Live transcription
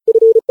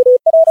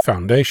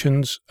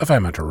Foundations of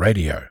Amateur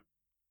Radio.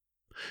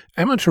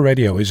 Amateur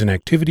radio is an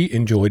activity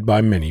enjoyed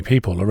by many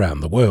people around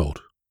the world.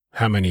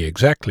 How many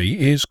exactly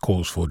is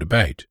cause for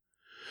debate.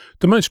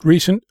 The most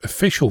recent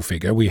official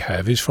figure we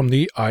have is from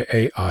the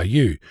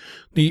IARU,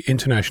 the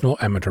International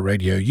Amateur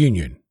Radio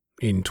Union.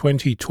 In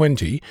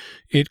 2020,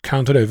 it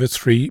counted over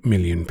 3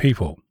 million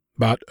people,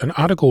 but an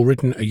article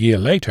written a year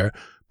later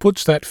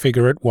puts that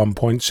figure at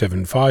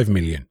 1.75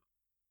 million.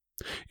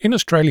 In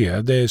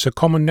Australia, there's a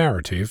common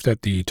narrative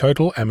that the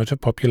total amateur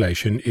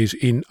population is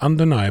in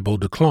undeniable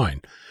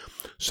decline.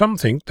 Some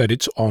think that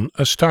it's on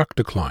a stark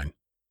decline.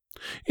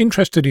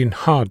 Interested in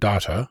hard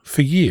data,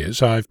 for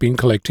years I've been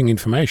collecting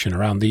information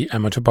around the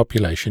amateur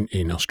population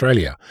in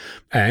Australia,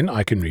 and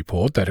I can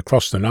report that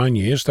across the 9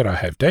 years that I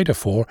have data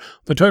for,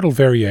 the total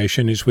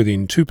variation is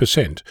within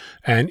 2%,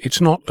 and it's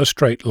not a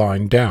straight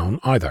line down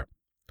either.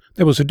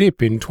 There was a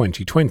dip in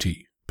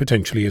 2020,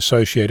 potentially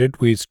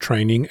associated with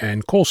training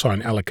and call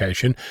sign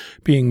allocation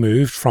being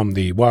moved from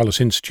the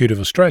Wireless Institute of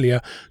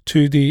Australia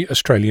to the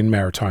Australian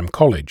Maritime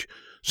College,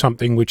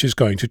 something which is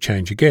going to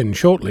change again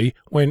shortly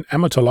when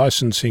amateur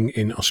licensing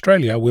in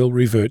Australia will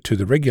revert to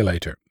the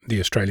regulator, the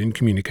Australian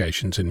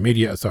Communications and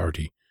Media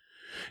Authority.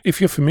 If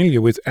you're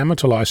familiar with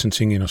amateur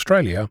licensing in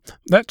Australia,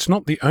 that's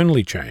not the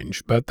only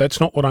change, but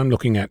that's not what I'm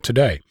looking at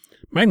today,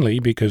 mainly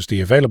because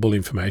the available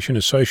information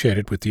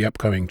associated with the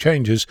upcoming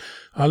changes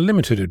are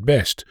limited at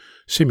best,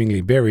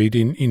 seemingly buried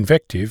in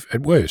invective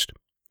at worst.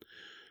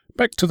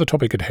 Back to the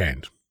topic at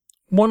hand.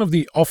 One of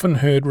the often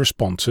heard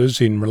responses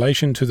in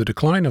relation to the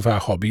decline of our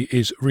hobby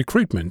is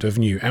recruitment of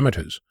new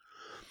amateurs.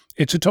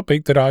 It's a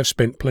topic that I've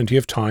spent plenty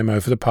of time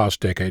over the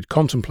past decade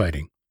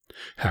contemplating.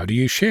 How do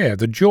you share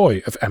the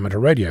joy of amateur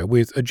radio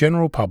with a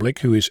general public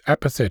who is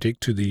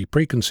apathetic to the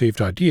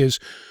preconceived ideas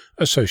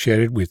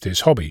associated with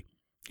this hobby?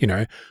 You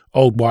know,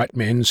 old white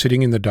men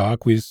sitting in the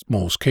dark with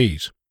Morse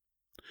keys.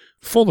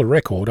 For the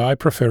record, I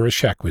prefer a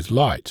shack with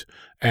light,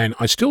 and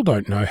I still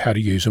don't know how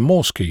to use a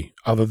Morse key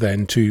other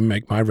than to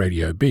make my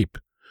radio beep.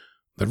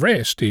 The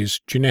rest is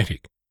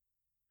genetic.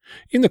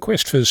 In the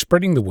quest for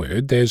spreading the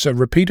word, there's a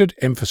repeated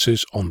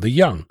emphasis on the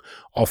young,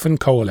 often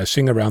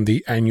coalescing around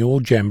the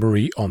annual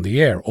Jamboree on the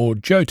Air, or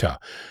JOTA,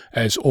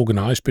 as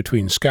organised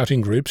between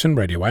scouting groups and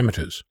radio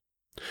amateurs.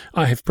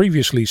 I have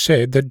previously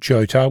said that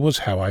JOTA was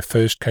how I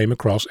first came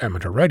across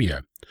amateur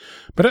radio.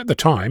 But at the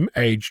time,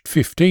 aged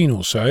 15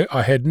 or so,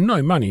 I had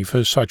no money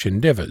for such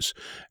endeavours,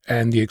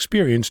 and the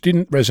experience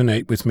didn't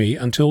resonate with me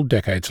until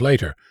decades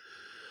later.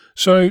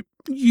 So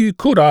you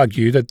could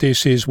argue that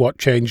this is what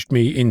changed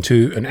me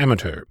into an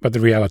amateur, but the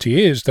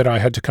reality is that I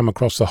had to come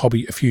across the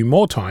hobby a few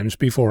more times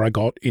before I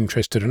got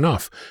interested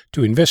enough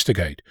to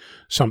investigate,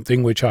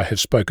 something which I have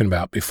spoken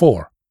about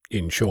before.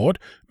 In short,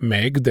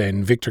 Meg,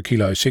 then Victor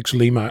Kilo 6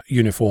 Lima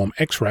Uniform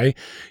X-Ray,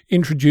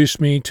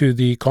 introduced me to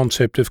the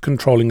concept of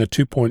controlling a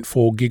 2.4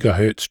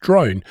 GHz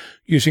drone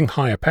using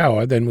higher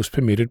power than was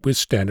permitted with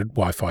standard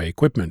Wi-Fi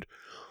equipment.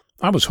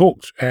 I was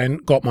hooked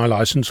and got my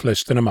license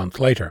less than a month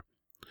later.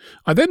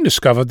 I then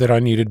discovered that I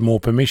needed more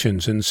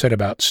permissions and set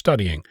about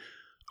studying,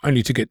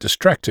 only to get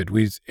distracted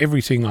with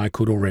everything I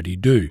could already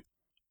do.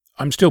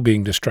 I'm still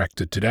being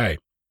distracted today.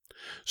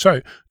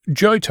 So,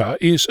 JOTA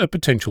is a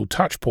potential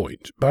touch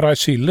point, but I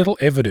see little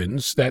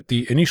evidence that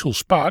the initial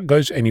spark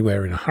goes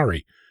anywhere in a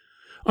hurry.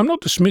 I'm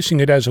not dismissing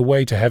it as a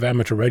way to have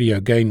amateur radio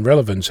gain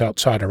relevance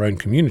outside our own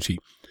community,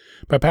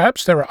 but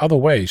perhaps there are other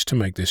ways to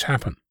make this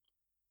happen.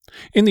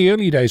 In the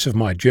early days of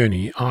my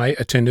journey, I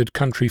attended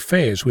country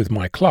fairs with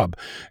my club,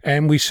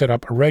 and we set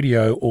up a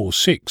radio or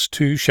 6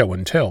 to show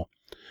and tell.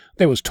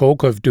 There was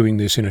talk of doing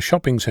this in a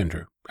shopping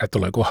centre, at the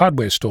local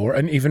hardware store,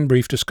 and even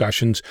brief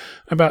discussions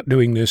about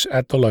doing this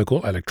at the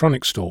local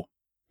electronics store.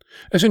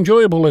 As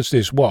enjoyable as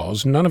this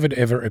was, none of it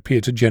ever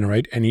appeared to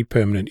generate any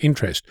permanent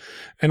interest,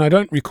 and I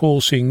don't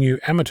recall seeing new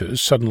amateurs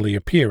suddenly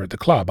appear at the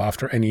club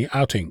after any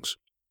outings.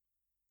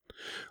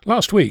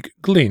 Last week,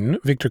 Glyn,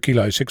 Victor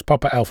Kilo 6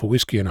 Papa Alpha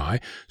Whiskey and I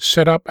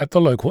set up at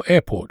the local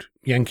airport,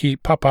 Yankee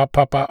Papa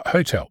Papa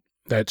Hotel.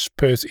 That's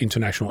Perth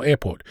International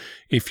Airport,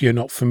 if you're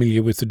not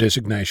familiar with the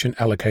designation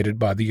allocated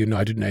by the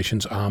United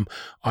Nations arm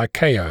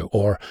ICAO,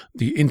 or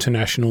the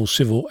International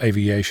Civil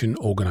Aviation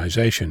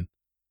Organisation.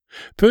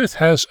 Perth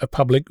has a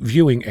public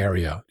viewing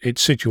area.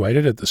 It's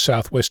situated at the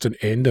southwestern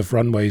end of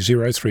runway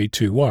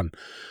 0321.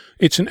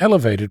 It's an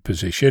elevated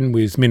position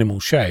with minimal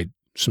shade,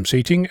 some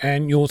seating,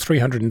 and you're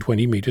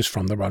 320 metres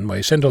from the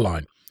runway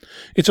centreline.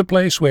 It's a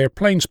place where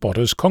plane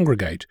spotters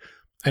congregate,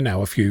 and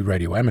now a few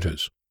radio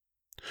amateurs.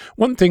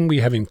 One thing we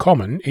have in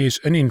common is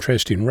an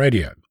interest in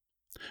radio.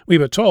 We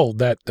were told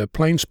that the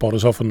plane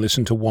spotters often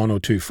listen to 1 or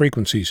 2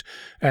 frequencies,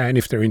 and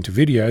if they're into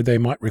video, they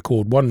might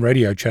record one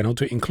radio channel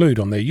to include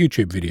on their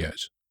YouTube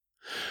videos.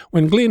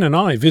 When Glenn and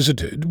I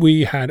visited,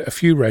 we had a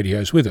few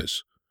radios with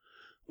us.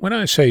 When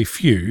I say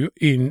few,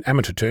 in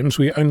amateur terms,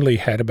 we only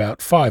had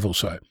about 5 or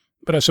so,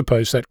 but I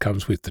suppose that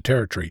comes with the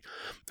territory.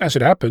 As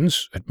it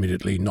happens,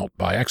 admittedly not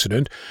by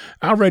accident,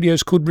 our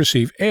radios could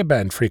receive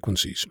airband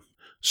frequencies.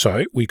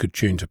 So we could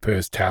tune to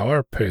Perth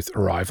Tower, Perth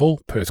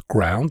Arrival, Perth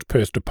Ground,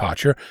 Perth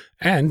Departure,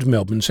 and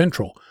Melbourne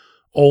Central,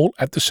 all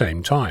at the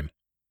same time.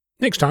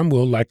 Next time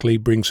we'll likely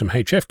bring some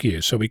HF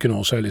gear so we can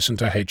also listen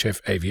to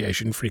HF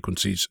aviation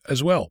frequencies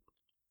as well.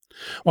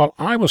 While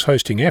I was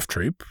hosting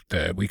F-Troop,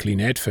 the weekly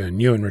net for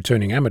new and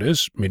returning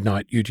amateurs,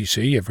 midnight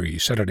UTC every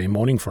Saturday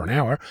morning for an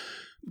hour,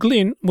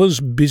 Glyn was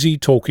busy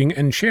talking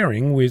and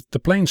sharing with the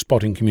plane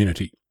spotting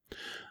community.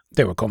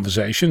 There were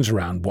conversations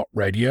around what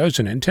radios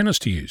and antennas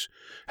to use,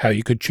 how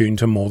you could tune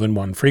to more than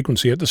one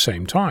frequency at the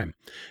same time,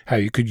 how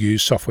you could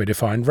use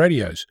software-defined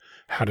radios,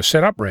 how to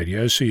set up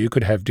radios so you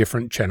could have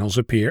different channels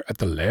appear at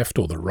the left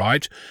or the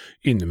right,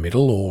 in the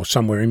middle or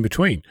somewhere in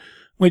between,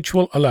 which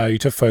will allow you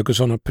to focus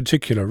on a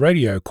particular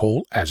radio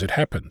call as it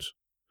happens.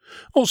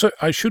 Also,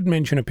 I should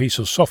mention a piece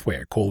of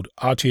software called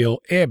RTL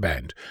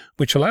Airband,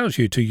 which allows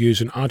you to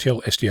use an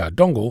RTL SDR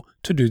dongle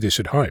to do this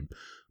at home,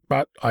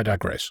 but I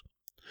digress.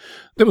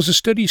 There was a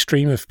steady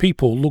stream of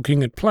people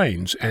looking at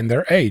planes, and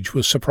their age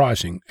was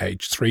surprising,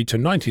 aged 3 to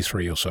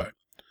 93 or so.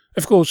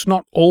 Of course,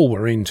 not all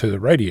were into the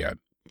radio,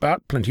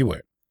 but plenty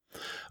were.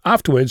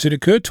 Afterwards, it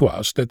occurred to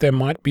us that there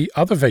might be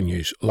other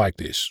venues like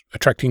this,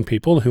 attracting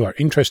people who are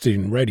interested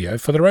in radio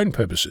for their own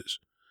purposes.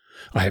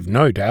 I have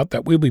no doubt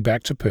that we'll be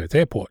back to Perth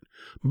Airport,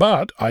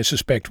 but I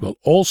suspect we'll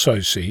also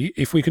see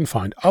if we can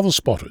find other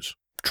spotters.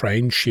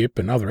 Train, ship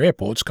and other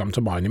airports come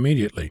to mind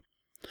immediately.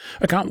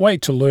 I can't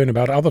wait to learn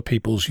about other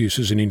people's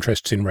uses and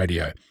interests in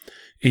radio,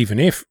 even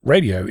if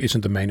radio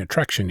isn't the main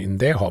attraction in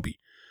their hobby.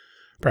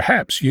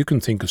 Perhaps you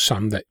can think of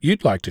some that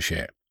you'd like to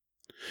share.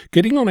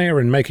 Getting on air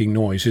and making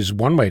noise is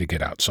one way to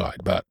get outside,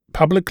 but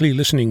publicly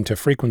listening to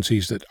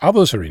frequencies that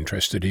others are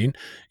interested in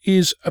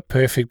is a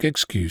perfect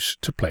excuse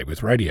to play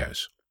with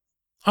radios.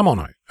 I'm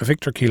Onno,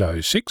 Victor Kilo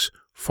 6,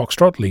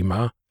 Foxtrot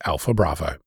Lima, Alpha Bravo.